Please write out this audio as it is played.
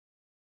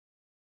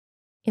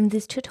In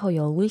this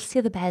tutorial, we'll see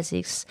the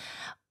basics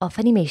of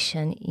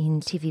animation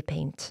in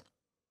TVPaint.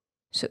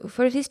 So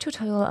for this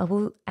tutorial, I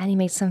will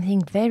animate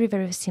something very,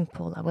 very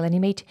simple. I will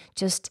animate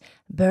just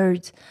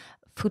bird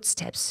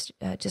footsteps,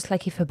 just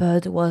like if a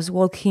bird was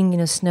walking in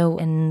the snow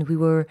and we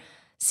were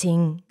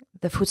seeing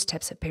the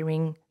footsteps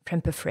appearing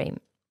frame per frame.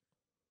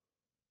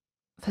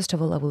 First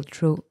of all, I will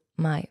draw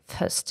my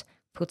first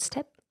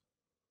footstep.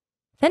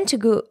 Then to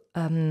go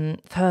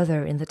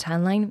further in the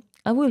timeline,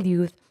 I will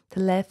use the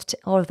left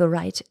or the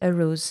right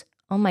arrows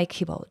on my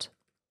keyboard,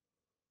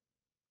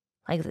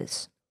 like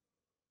this.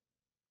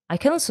 I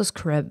can also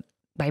scrub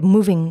by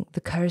moving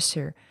the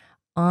cursor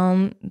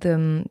on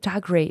the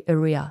dark gray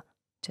area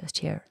just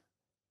here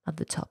at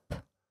the top,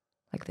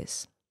 like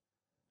this.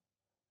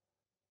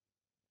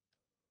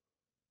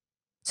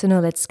 So now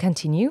let's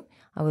continue.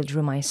 I will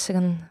draw my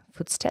second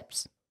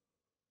footsteps.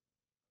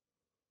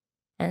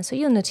 And so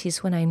you'll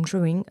notice when I'm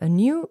drawing, a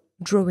new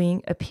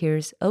drawing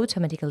appears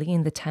automatically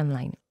in the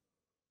timeline.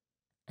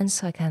 And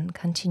so I can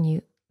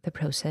continue the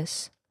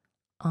process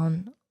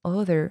on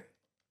other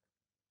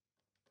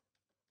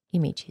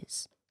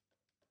images.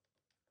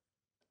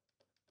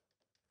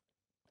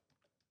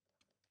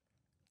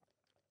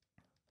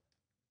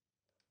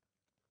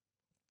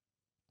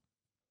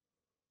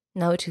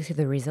 Now to see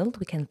the result,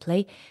 we can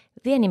play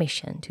the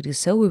animation. To do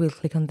so, we will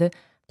click on the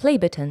play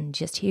button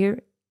just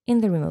here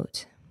in the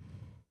remote.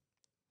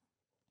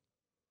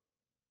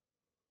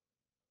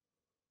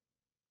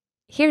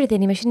 Here the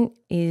animation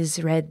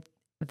is read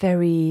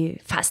very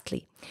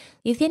fastly.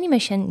 If the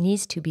animation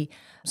needs to be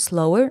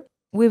slower,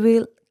 we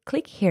will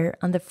click here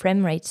on the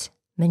frame rate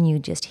menu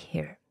just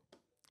here.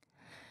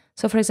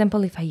 So for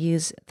example, if I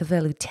use the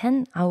value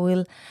 10, I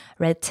will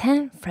read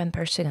 10 frames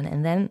per second,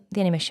 and then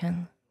the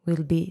animation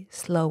will be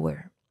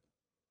slower.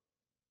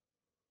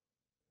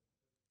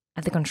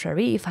 At the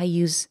contrary, if I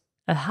use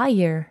a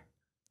higher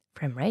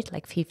frame rate,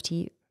 like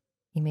 50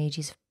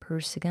 images per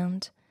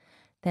second,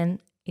 then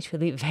it will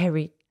be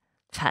very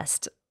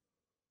fast.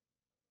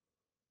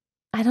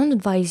 I don't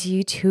advise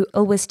you to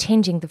always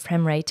changing the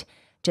frame rate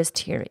just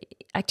here.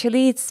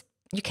 Actually,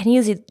 you can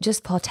use it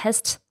just for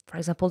tests, for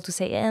example, to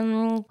say,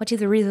 what is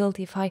the result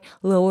if I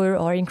lower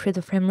or increase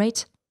the frame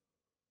rate?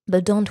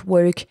 But don't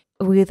work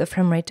with a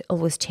frame rate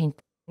always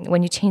changed.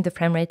 When you change the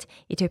frame rate,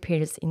 it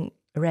appears in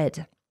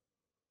red,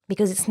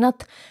 because it's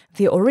not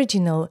the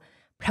original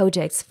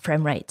project's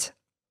frame rate.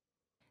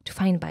 To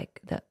find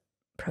back the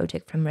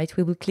project frame rate,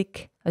 we will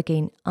click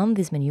again on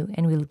this menu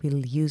and we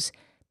will use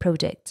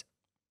project.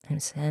 And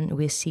then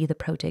we see the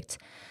project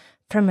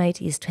frame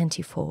rate is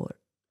 24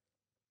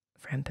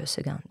 frames per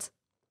second.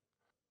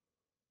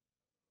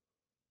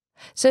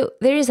 So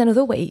there is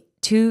another way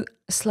to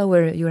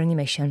slower your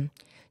animation.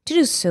 To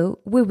do so,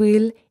 we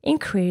will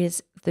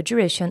increase the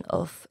duration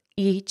of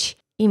each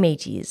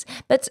images,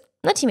 but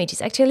not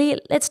images. Actually,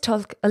 let's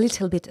talk a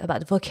little bit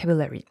about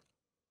vocabulary.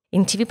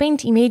 In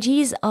TVPaint,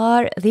 images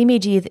are the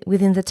images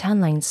within the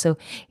timeline. So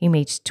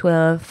image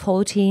 12,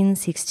 14,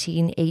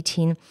 16,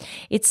 18.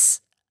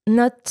 It's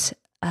not,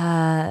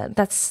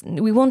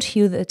 we won't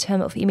use the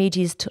term of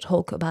images to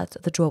talk about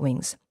the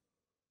drawings.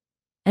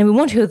 And we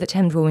won't use the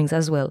term drawings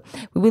as well.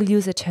 We will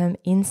use the term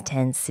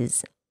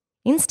instances.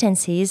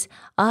 Instances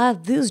are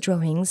those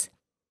drawings.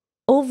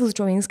 All those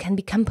drawings can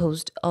be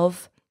composed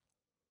of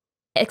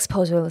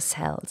exposure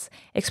cells.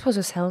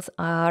 Exposure cells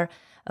are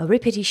a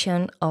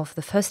repetition of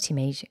the first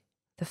image,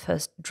 the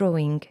first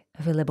drawing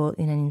available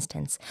in an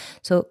instance.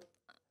 So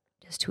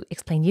just to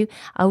explain you,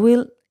 I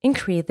will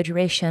increase the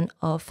duration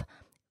of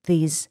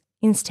these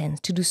instances.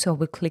 To do so,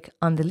 we'll click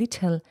on the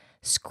little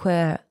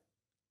square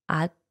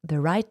at the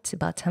right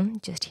bottom,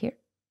 just here.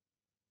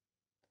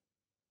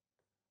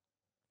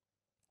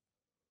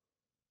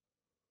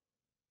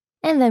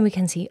 And then we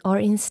can see our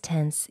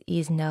instance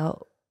is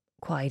now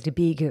quite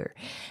bigger.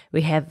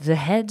 We have the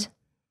head,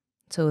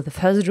 so the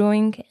first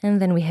drawing,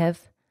 and then we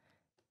have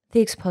the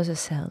exposure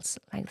cells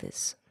like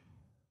this.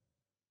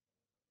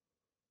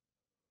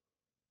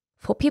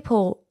 For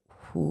people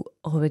who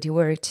already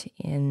worked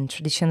in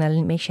traditional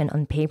animation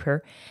on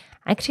paper,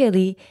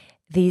 actually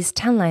this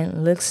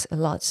timeline looks a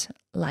lot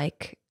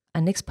like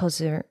an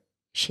exposure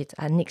sheet,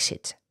 a Nick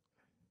sheet.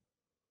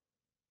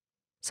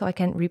 So I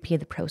can repeat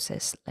the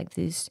process like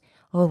this,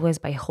 always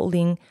by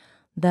holding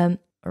the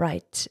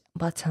right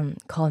bottom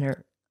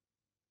corner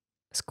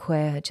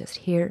square just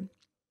here.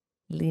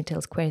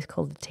 Little square is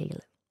called the tail.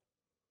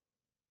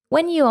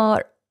 When you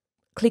are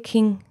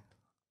clicking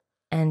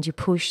and you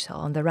push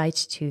on the right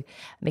to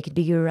make it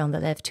bigger, on the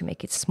left to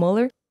make it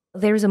smaller,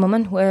 there is a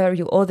moment where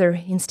your other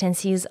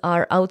instances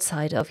are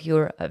outside of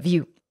your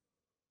view.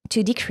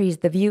 To decrease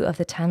the view of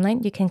the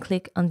timeline, you can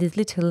click on this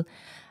little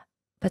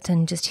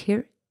button just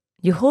here.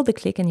 You hold the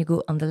click and you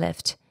go on the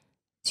left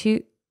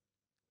to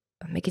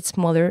make it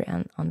smaller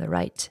and on the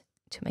right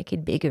to make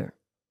it bigger.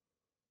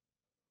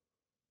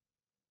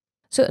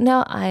 So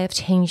now I have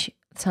changed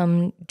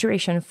some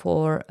duration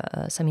for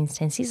some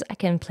instances. I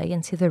can play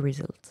and see the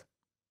result.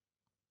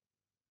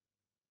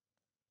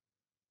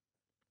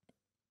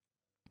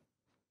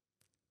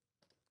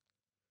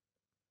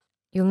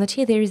 you'll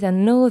notice there is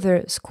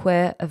another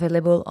square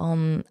available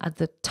at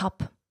the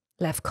top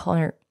left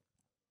corner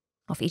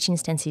of each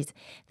instances.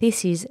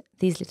 This is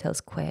this little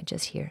square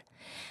just here.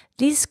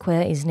 This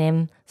square is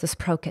named the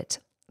sprocket.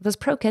 The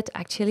sprocket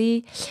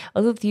actually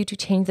allows you to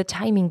change the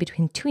timing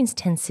between two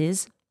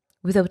instances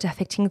without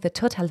affecting the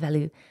total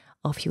value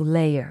of your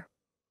layer.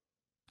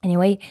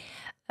 Anyway,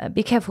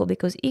 be careful,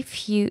 because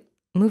if you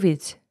move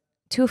it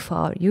too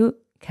far, you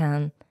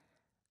can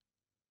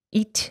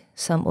eat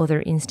some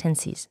other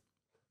instances.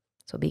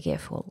 So be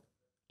careful.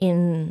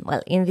 In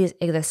this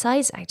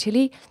exercise,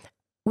 actually,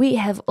 we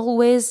have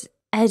always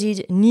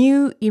added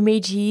new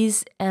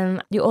images,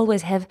 and you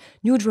always have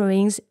new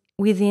drawings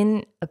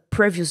within a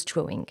previous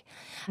drawing.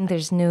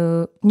 There's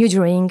no new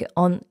drawing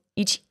on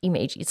each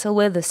image. It's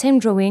always the same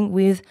drawing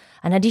with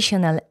an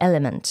additional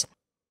element.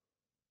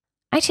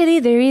 Actually,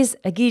 there is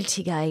a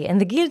guilty guy,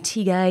 and the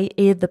guilty guy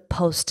is the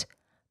post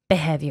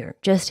behavior,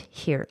 just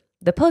here.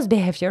 The post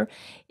behavior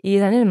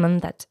is an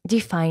element that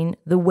defines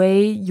the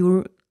way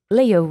your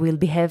layer will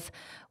behave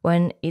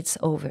when it's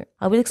over.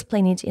 I will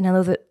explain it in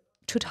another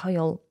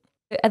tutorial.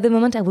 At the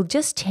moment, I will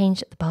just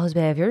change the post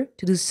behavior.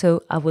 To do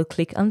so, I will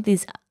click on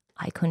this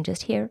icon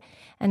just here,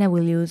 and I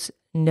will use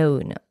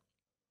Known.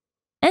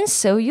 And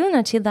so you'll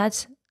notice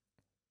that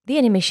the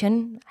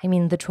animation,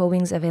 the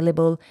drawings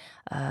available,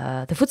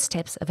 the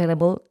footsteps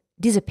available,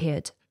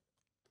 disappeared.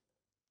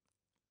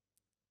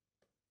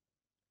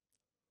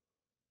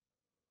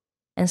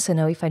 And so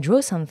now if I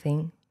draw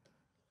something,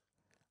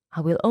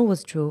 I will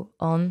always draw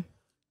on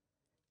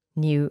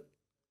new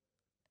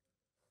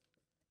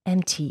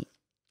empty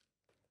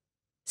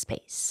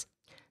space.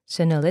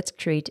 So now let's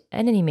create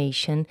an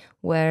animation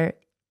where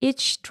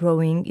each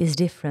drawing is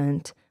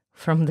different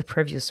from the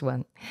previous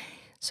one.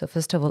 So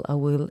first of all, I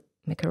will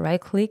make a right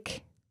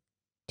click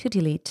to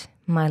delete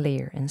my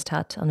layer and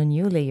start on a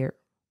new layer.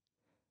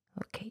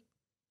 Okay.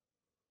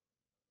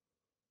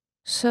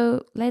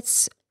 So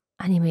let's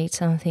animate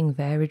something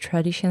very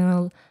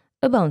traditional,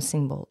 a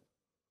bouncing ball.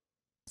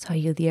 So I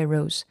use the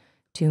arrows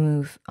to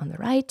move on the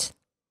right.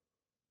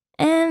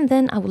 And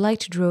then I would like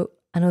to draw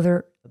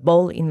another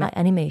ball in my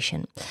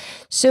animation.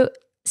 So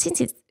since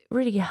it's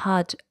really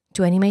hard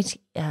to animate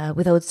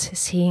without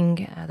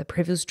seeing the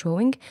previous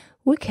drawing,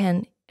 we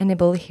can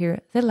enable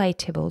here the light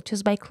table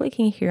just by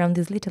clicking here on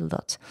this little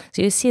dot.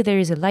 So you see there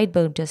is a light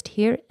bulb just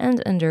here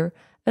and under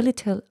a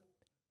little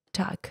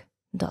dark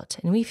dot.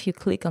 And if you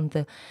click on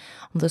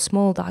the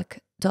small dark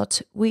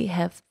dot, we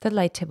have the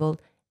light table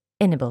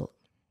enabled.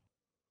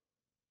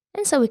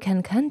 And so we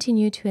can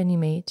continue to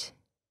animate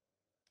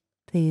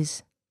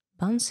this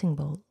bouncing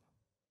ball.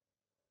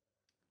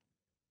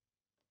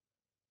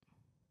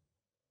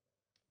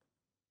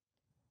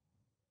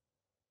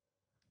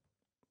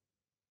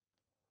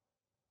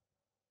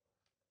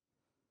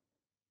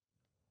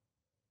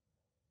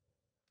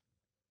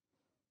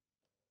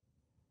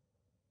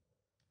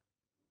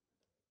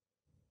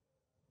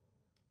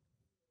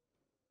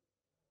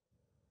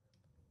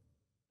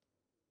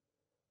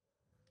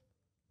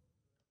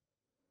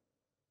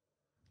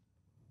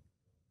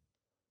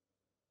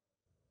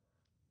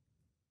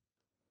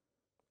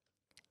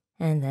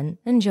 And then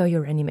enjoy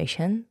your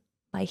animation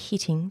by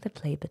hitting the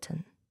play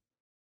button.